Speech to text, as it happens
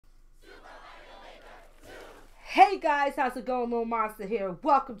Hey guys, how's it going? Little Monster here.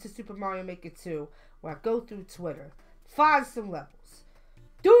 Welcome to Super Mario Maker 2, where I go through Twitter, find some levels,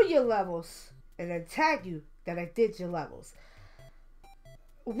 do your levels, and then tag you that I did your levels.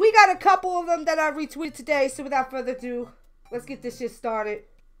 We got a couple of them that I retweeted today, so without further ado, let's get this shit started.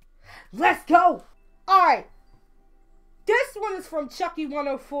 Let's go! Alright. This one is from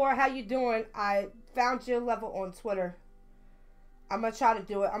Chucky104. How you doing? I found your level on Twitter. I'm gonna try to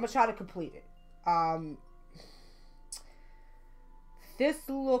do it. I'm gonna try to complete it. This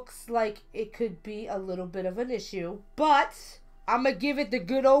looks like it could be a little bit of an issue, but I'm going to give it the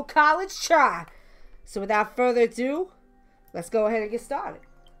good old college try. So without further ado, let's go ahead and get started.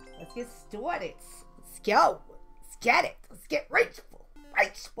 Let's get started. Let's go. Let's get it. Let's get rageful.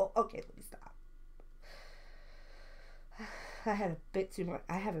 Rageful. Okay, let me stop. I have a bit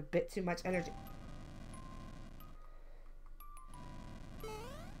too much energy.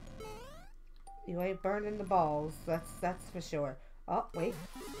 You ain't burning the balls. That's for sure. Oh, wait.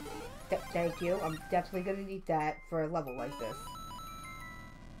 Thank you. I'm definitely gonna need that for a level like this.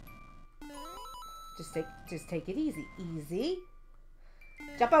 Just take it easy. Easy.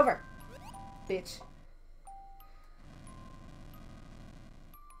 Jump over. Bitch.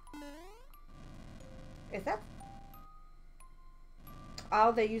 Is that...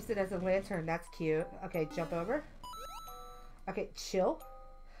 Oh, they used it as a lantern. That's cute. Okay, jump over. Okay, chill.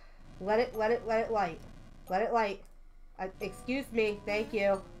 Let it light. Let it light. Excuse me, thank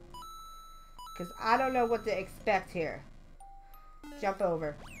you. Because I don't know what to expect here. Jump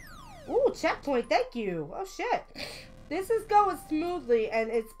over. Ooh, checkpoint, thank you. Oh, shit. This is going smoothly,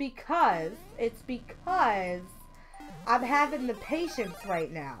 and it's because I'm having the patience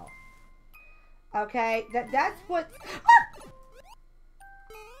right now. Okay, that's what...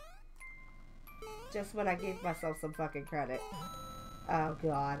 Just when I gave myself some fucking credit. Oh,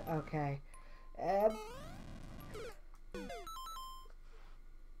 God, okay.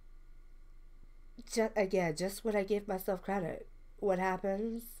 Just when I give myself credit, what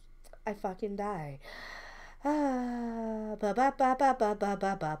happens? I fucking die. Ba ba ba ba ba ba ba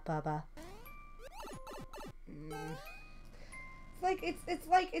ba ba ba. I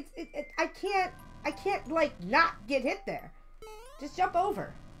can't like not get hit there. Just jump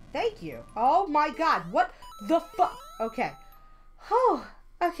over. Thank you. Oh my God, what the fuck? Okay. Oh,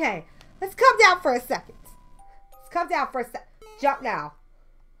 okay. Let's come down for a second. Let's come down for a sec. Jump now.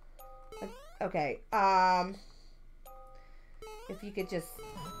 Okay, if you could just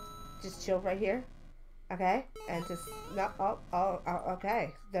chill right here, okay, and just, no, oh,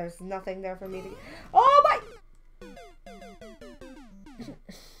 okay, there's nothing there for me to, oh my,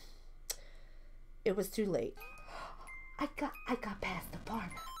 it was too late. I got past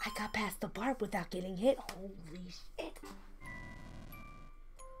the barb without getting hit, holy shit.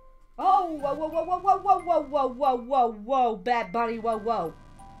 Oh, whoa, Bad Bunny, whoa.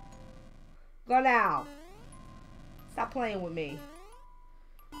 Go now. Stop playing with me.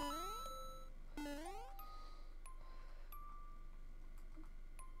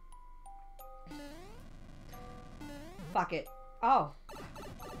 Fuck it. Oh.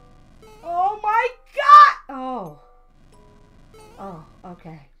 Oh my God. Oh. Oh,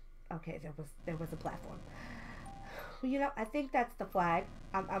 okay. Okay, there was a platform. Well, you know, I think that's the flag.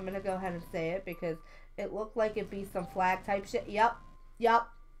 I'm gonna go ahead and say it because it looked like it'd be some flag type shit. Yup.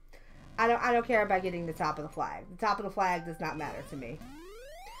 I don't care about getting the top of the flag. The top of the flag does not matter to me.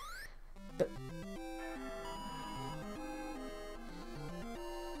 But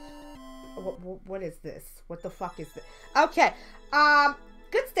what is this? What the fuck is this? Okay.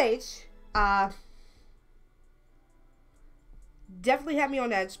 Good stage. Definitely had me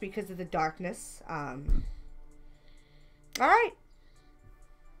on edge because of the darkness. Alright.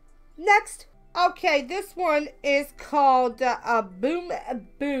 Next. Okay, this one is called Boom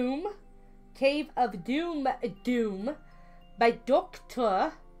Cave of Doom by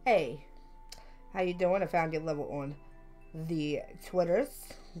Dr. A. How you doing? I found your level on the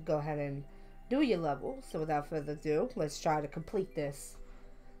Twitters. Go ahead and do your level. So without further ado, let's try to complete this.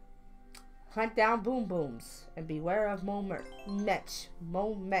 Hunt down boom booms and beware of Momech.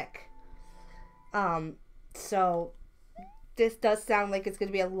 So this does sound like it's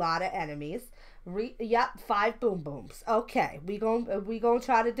gonna be a lot of enemies. Yep, 5 boom booms. Okay, we gonna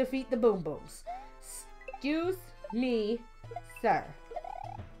try to defeat the boom booms. Excuse me, sir.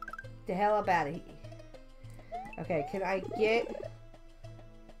 The hell up out of here. Okay, can I get...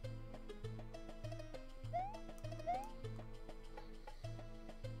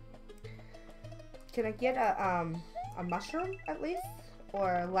 Can I get a mushroom at least?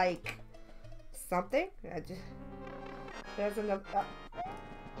 Or like something? There's another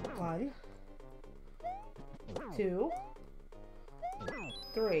one. 2,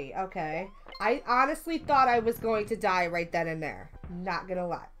 3. Okay. I honestly thought I was going to die right then and there. Not gonna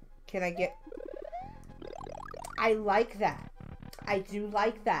lie. Can I get... I like that. I do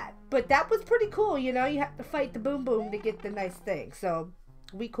like that. But that was pretty cool, you know? You have to fight the Boom Boom to get the nice thing. So,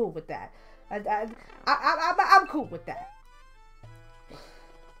 we cool with that. I'm cool with that.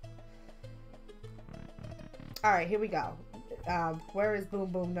 Alright, here we go. Where is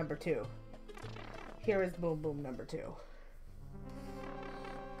Boom Boom number 2? Here is Boom Boom number 2.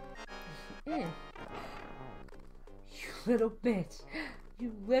 You little bitch.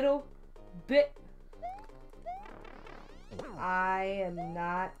 You little bit. I am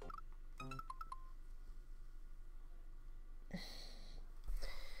not.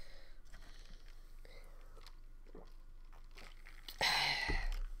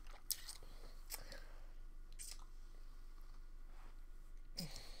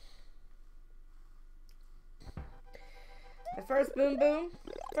 The first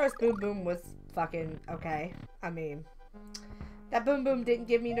Boom Boom was fucking okay. I mean, that Boom Boom didn't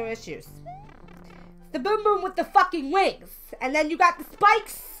give me no issues. It's the Boom Boom with the fucking wings. And then you got the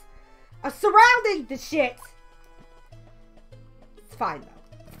spikes surrounding the shit. It's fine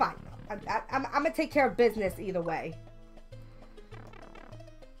though. It's fine though. I'm gonna take care of business either way.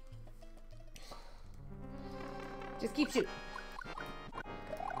 Just keep shooting.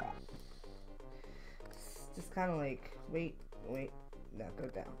 Just kind of like, wait. No, go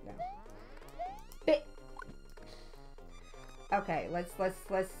down. No. Bit. Okay, let's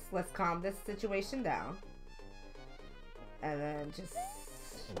calm this situation down. And then just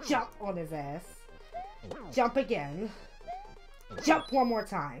jump on his ass. Jump again. Jump one more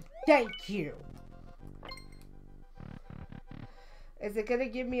time. Thank you. Is it gonna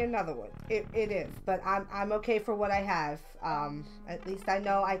give me another one? It is, but I'm okay for what I have. At least I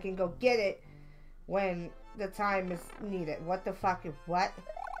know I can go get it when the time is needed. What the fuck is what?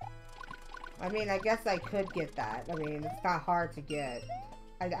 I mean, I guess I could get that. I mean, it's not hard to get.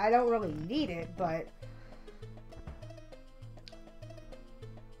 I don't really need it, but...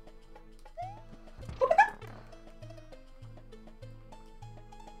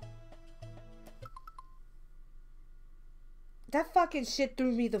 That fucking shit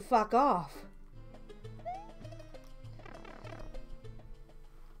threw me the fuck off.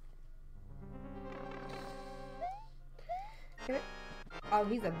 Oh,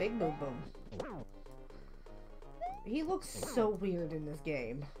 he's a big Boom Boom. He looks so weird in this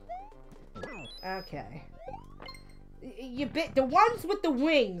game. Okay. The ones with the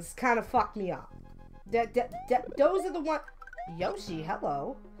wings kind of fucked me up. Those are the ones... Yoshi,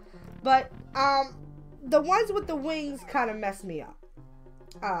 hello. But, the ones with the wings kind of messed me up.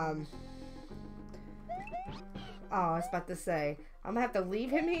 Oh, I was about to say, I'm gonna have to leave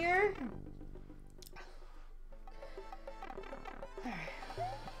him here.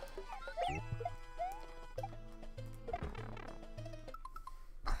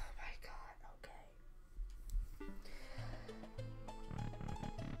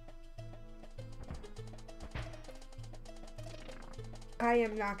 I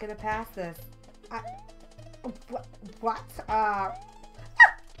am not gonna pass this. What?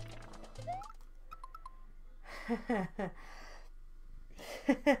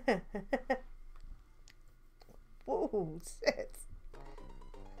 Whoa, shit.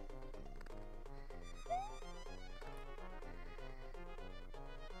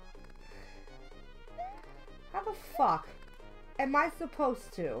 How the fuck am I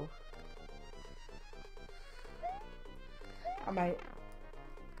supposed to?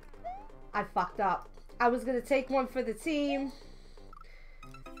 I fucked up. I was gonna take one for the team.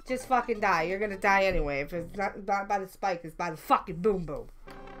 Just fucking die. You're gonna die anyway. If it's not by the spike, it's by the fucking Boom Boom.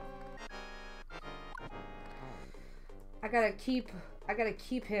 I gotta keep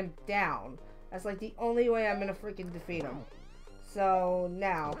him down. That's like the only way I'm gonna freaking defeat him. So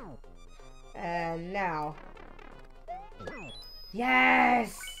now. And now.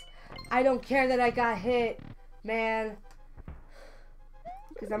 Yes! I don't care that I got hit, man.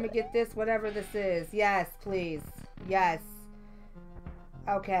 Because I'm going to get this, whatever this is. Yes, please. Yes.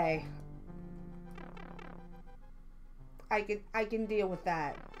 Okay. I can deal with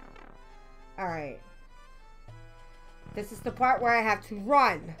that. Alright. This is the part where I have to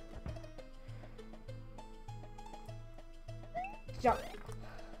run. Jump.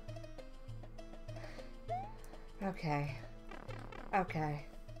 Okay. Okay.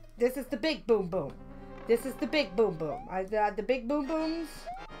 This is the big Boom Boom. This is the big Boom Boom. The big Boom Booms,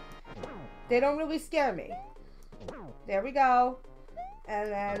 they don't really scare me. There we go.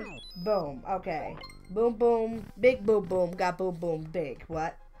 And then, boom. Okay. Boom Boom. Big Boom Boom. Got Boom Boom. Big.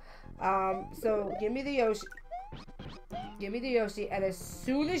 What? So, give me the Yoshi. Give me the Yoshi. And as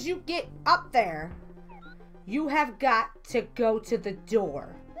soon as you get up there, you have got to go to the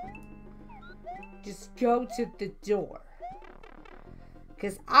door. Just go to the door.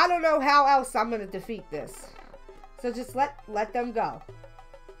 Because I don't know how else I'm going to defeat this. So just let them go.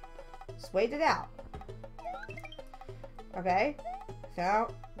 Just wait it out. Okay? So,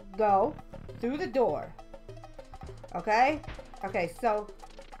 go through the door. Okay? Okay, so...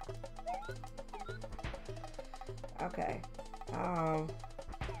 Okay.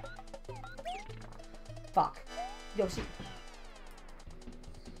 Fuck. Yoshi.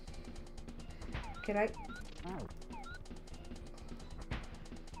 Can I...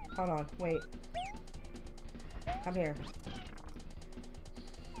 Hold on, wait. Come here.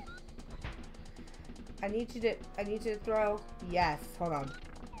 I need you to throw... Yes, hold on.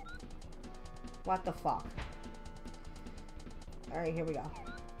 What the fuck? Alright, here we go.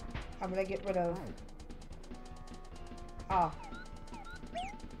 I'm gonna get rid of... Oh.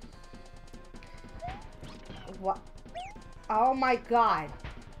 What? Oh my god.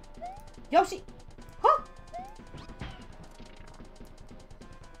 Yoshi! Huh?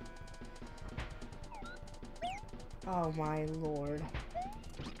 Oh my lord.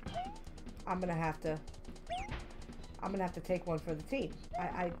 I'm gonna have to take one for the team.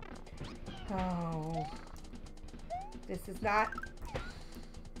 Oh. This is not...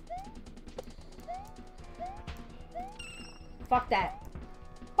 Fuck that.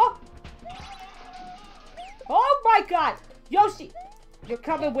 Oh! Oh my god! Yoshi! You're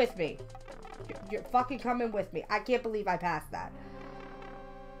coming with me. You're fucking coming with me. I can't believe I passed that.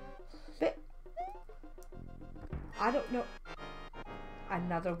 But... I don't know...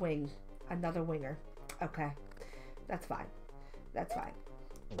 Another wing. Another winger. Okay. That's fine. That's fine.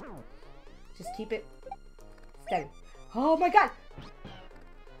 Just keep it steady. Oh my god!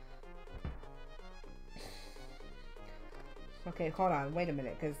 Okay, hold on. Wait a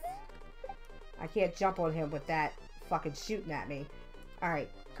minute, because I can't jump on him with that fucking shooting at me. Alright,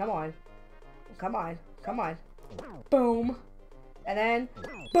 come on. Come on. Come on. Boom. And then,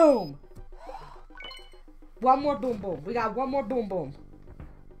 boom. One more boom boom. We got one more boom boom.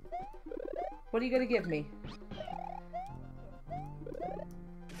 What are you going to give me?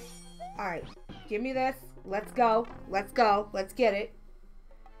 Alright, give me this. Let's go. Let's go. Let's get it.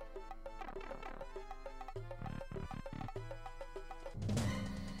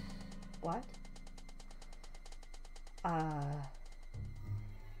 What?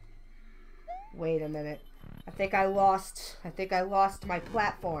 Wait a minute. I think I lost my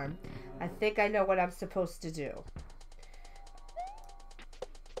platform. I think I know what I'm supposed to do.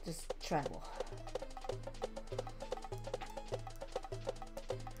 Just travel.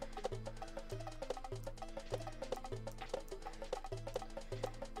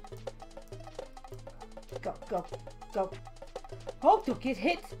 Go, go, go. Oh, don't get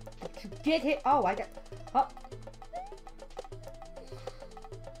hit. Don't you get hit. Oh, I got... Oh.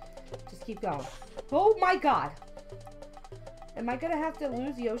 Just keep going. Oh my god. Am I gonna have to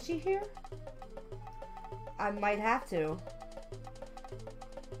lose Yoshi here? I might have to.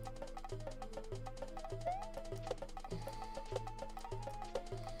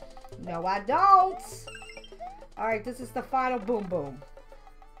 No, I don't. Alright, this is the final boom boom.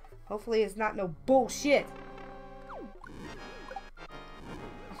 Hopefully it's not no bullshit.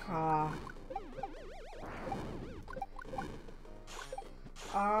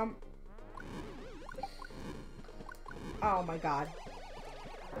 Oh my god.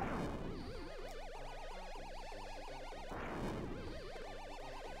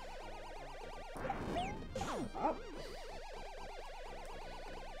 Oh.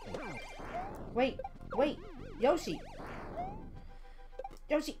 Wait, wait, Yoshi.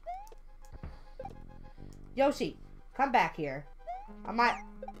 Yoshi. Yoshi, come back here. I might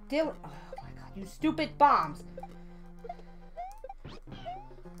deal. Oh my god, you stupid bombs.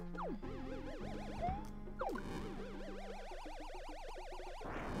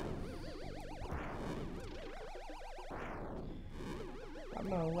 I'm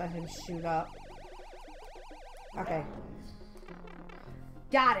gonna let him shoot up. Okay.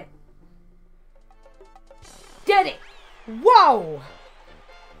 Got it. Did it. Whoa.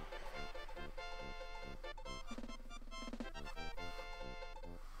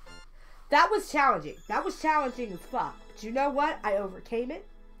 That was challenging. That was challenging as fuck. But you know what? I overcame it.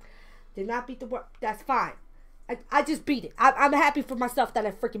 Did not beat the world. That's fine. I just beat it. I'm happy for myself that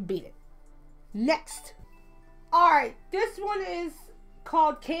I freaking beat it. Next. Alright. This one is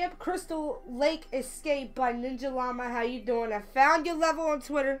called Camp Crystal Lake Escape by Ninja Llama. How you doing? I found your level on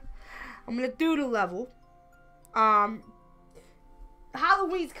Twitter. I'm going to do the level.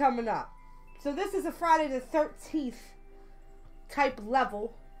 Halloween's coming up. So this is a Friday the 13th type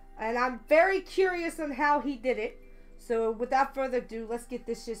level. And I'm very curious on how he did it. So without further ado, let's get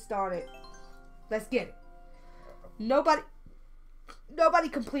this shit started. Let's get it. Nobody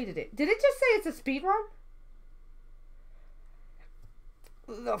completed it. Did it just say it's a speed run?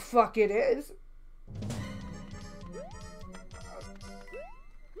 The fuck it is.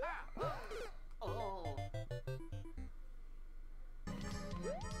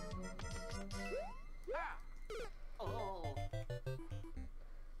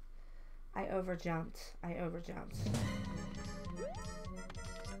 I overjumped.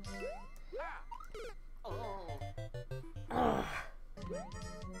 Ugh.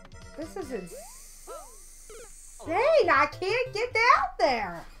 This is insane. I can't get down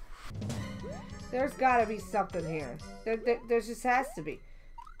there. There's gotta be something here. There just has to be.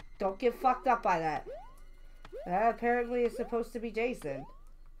 Don't get fucked up by that. That apparently is supposed to be Jason.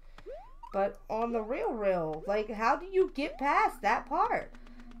 But on the real, like, how do you get past that part?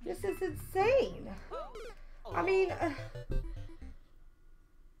 This is insane. I mean,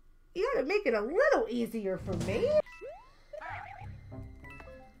 you gotta make it a little easier for me.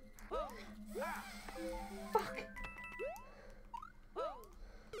 Fuck.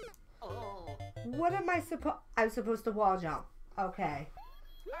 What am I I'm supposed to wall jump. Okay.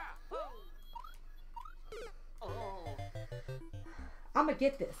 I'm gonna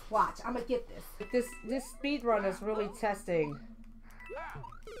get this. Watch. I'm gonna get this. This speed run is really testing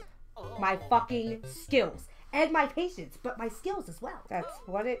my fucking skills and my patience, but my skills as well. That's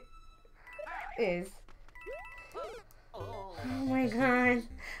what it is. Oh my god.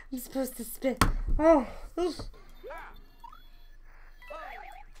 I'm supposed to spin. Oh. Oof.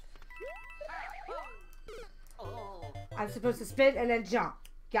 I'm supposed to spin and then jump.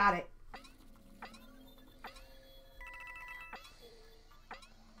 Got it.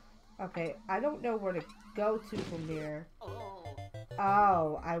 Okay, I don't know where to go to from here.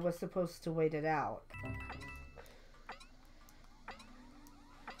 Oh, I was supposed to wait it out.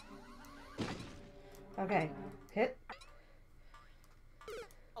 Okay, hit.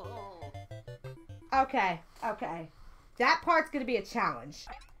 Okay. That part's gonna be a challenge.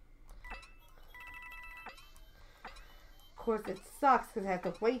 Of course, it sucks because I have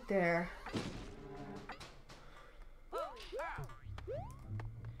to wait there.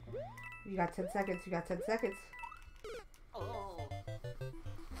 You got 10 seconds.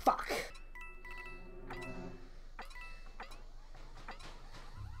 Fuck.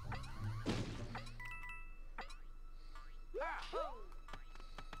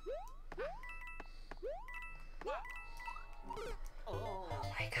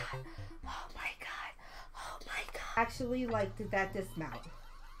 Oh my god. Actually, like, did that dismount?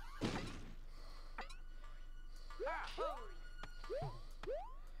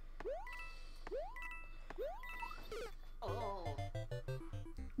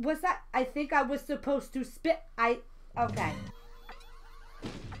 Was that? I think I was supposed to spit. Okay.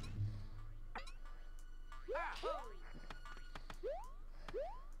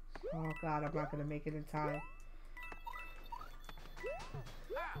 Oh god, I'm not gonna make it in time.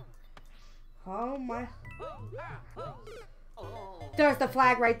 Oh my. There's the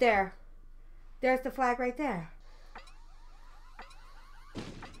flag right there.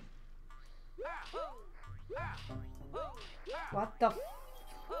 What the?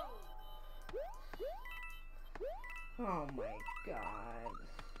 Oh my god.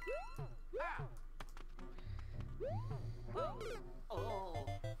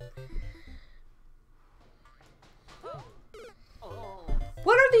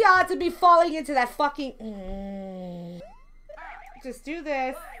 What are the odds of me falling into that fucking... Just do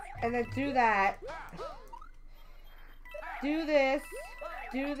this, and then do that. Do this.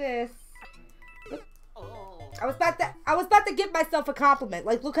 I was about to give myself a compliment.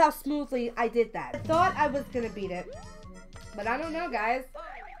 Like, look how smoothly I did that. I thought I was gonna beat it, but I don't know, guys.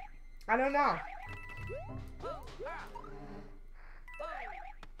 I don't know.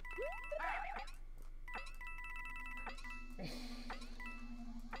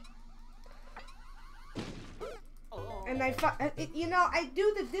 And you know, I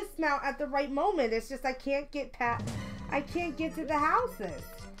do the dismount at the right moment. It's just I can't get to the houses.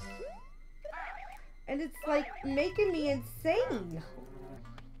 And it's like making me insane.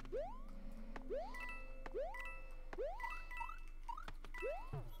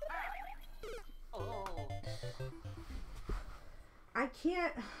 I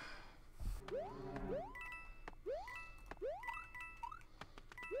can't.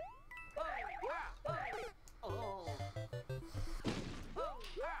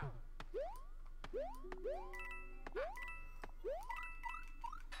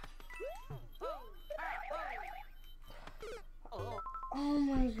 Oh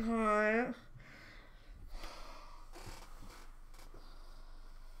my god.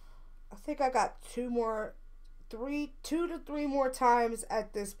 I think I got two to three more times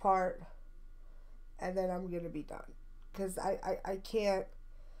at this part. And then I'm going to be done. Because I can't,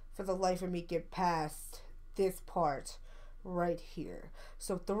 for the life of me, get past this part right here.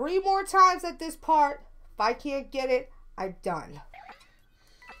 So 3 more times at this part. If I can't get it, I'm done.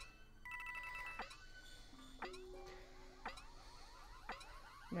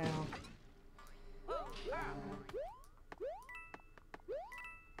 Now.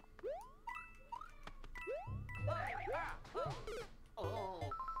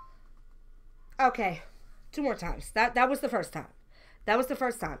 Okay. 2 more times. That was the first time. That was the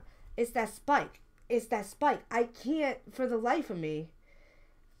first time. It's that spike. It's that spike. I can't, for the life of me.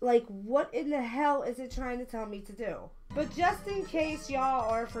 Like, what in the hell is it trying to tell me to do? But just in case y'all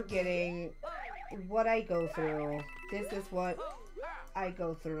are forgetting what I go through, this is what I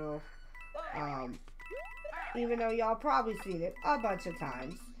go through. Even though y'all probably seen it a bunch of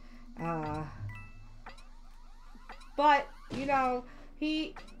times. But, you know,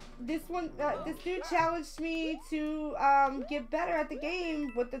 this dude challenged me to get better at the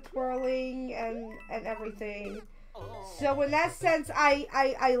game with the twirling and everything. So in that sense,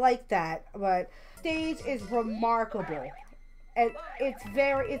 I like that. But stage is remarkable. And it's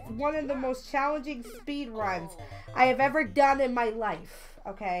one of the most challenging speed runs I have ever done in my life.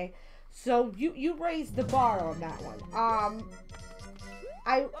 Okay, so you raised the bar on that one.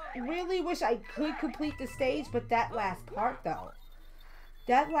 I really wish I could complete the stage, but that last part though.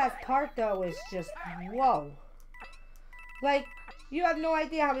 That last part, though, is just, whoa. Like, you have no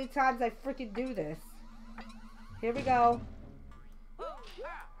idea how many times I freaking do this. Here we go.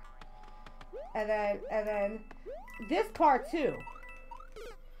 And then, this part, too.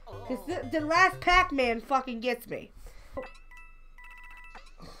 Because the last Pac-Man fucking gets me.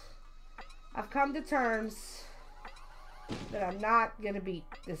 I've come to terms that I'm not going to beat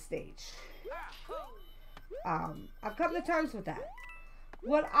this stage. I've come to terms with that.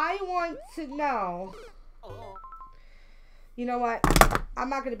 What I want to know, you know what,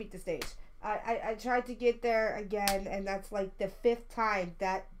 I'm not going to beat the stage. I tried to get there again, and that's like the 5th time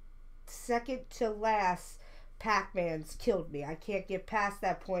that second to last Pac-Man's killed me. I can't get past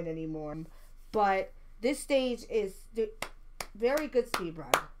that point anymore. But this stage is very good speed run.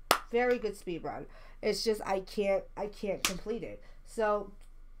 Very good speed run. It's just I can't complete it. So,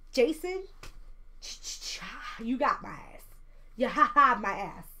 Jason, you got my ass. You have my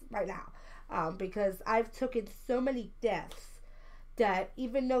ass right now. Because I've taken so many deaths that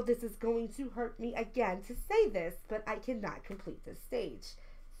even though this is going to hurt me again to say this, but I cannot complete this stage.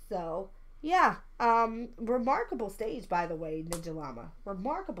 So, yeah. Remarkable stage, by the way, Ninja Llama.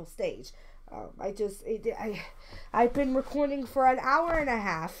 Remarkable stage. I've been recording for an hour and a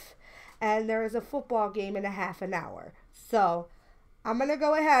half, and there is a football game in a half an hour. So, I'm going to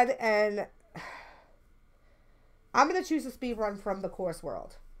go ahead and I'm going to choose a speed run from the course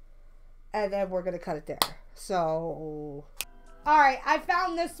world. And then we're going to cut it there. So, alright, I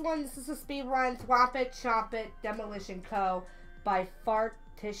found this one. This is a speed run. Thwomp It, Chomp It, Demolition Co. by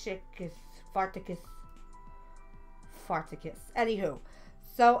Farticus. Anywho.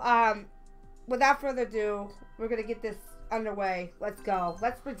 So, without further ado, we're going to get this underway. Let's go.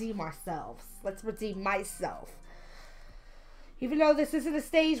 Let's redeem ourselves. Let's redeem myself. Even though this isn't a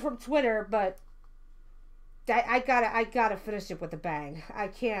stage from Twitter, but I gotta finish it with a bang. I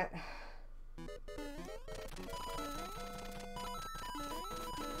can't.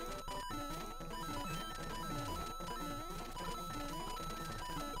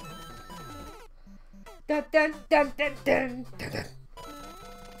 Dun dun dun dun dun dun dun.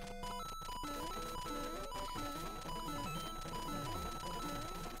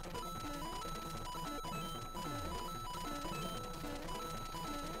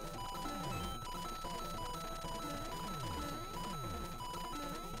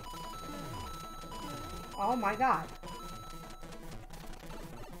 Oh my god.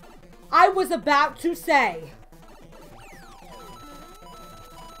 I was about to say.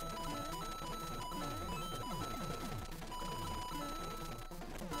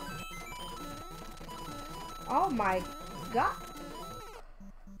 Oh my god.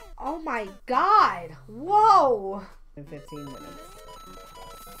 Oh my god. Whoa. In 15 minutes.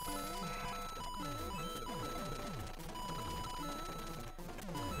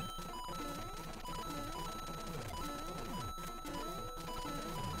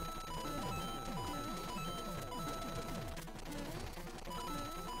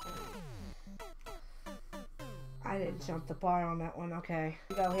 I didn't jump the bar on that one. Okay.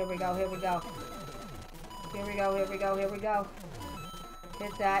 Here we go. Here we go. Here we go. Here we go. Here we go. Here we go.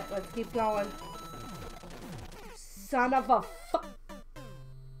 Hit that. Let's keep going. Son of a fuck.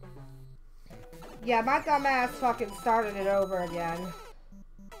 Yeah, my dumbass fucking started it over again.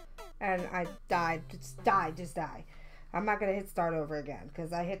 And I died. Just die. I'm not gonna hit start over again,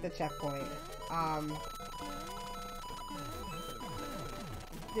 because I hit the checkpoint.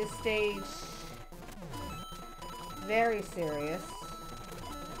 This stage, very serious.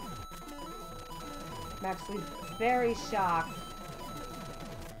 I'm actually very shocked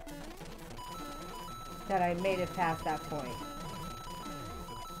that I made it past that point.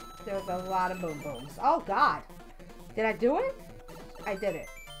 There was a lot of boom booms. Oh God. Did I do it? I did it.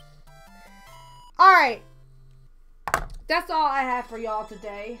 Alright. That's all I have for y'all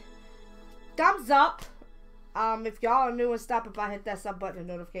today. Thumbs up. If y'all are new and stopping by, hit that sub button and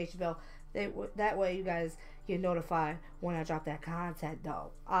notification bell. That way you guys get notified when I drop that content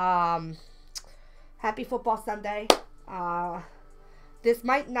though. Happy Football Sunday. This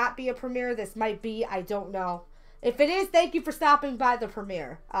might not be a premiere. This might be. I don't know. If it is, thank you for stopping by the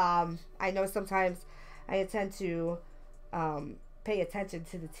premiere. I know sometimes I tend to pay attention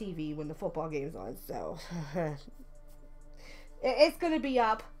to the TV when the football game's on. So it's going to be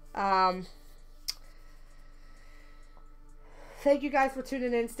up. Thank you guys for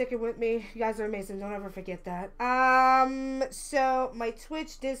tuning in, sticking with me. You guys are amazing. Don't ever forget that. So my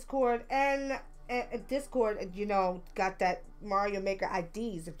Twitch, Discord, and Discord, you know, got that Mario Maker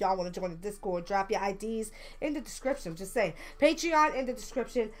IDs. If y'all want to join the Discord, drop your IDs in the description. Just say Patreon in the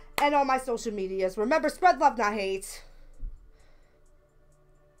description and on my social medias. Remember, spread love, not hate.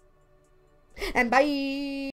 And bye.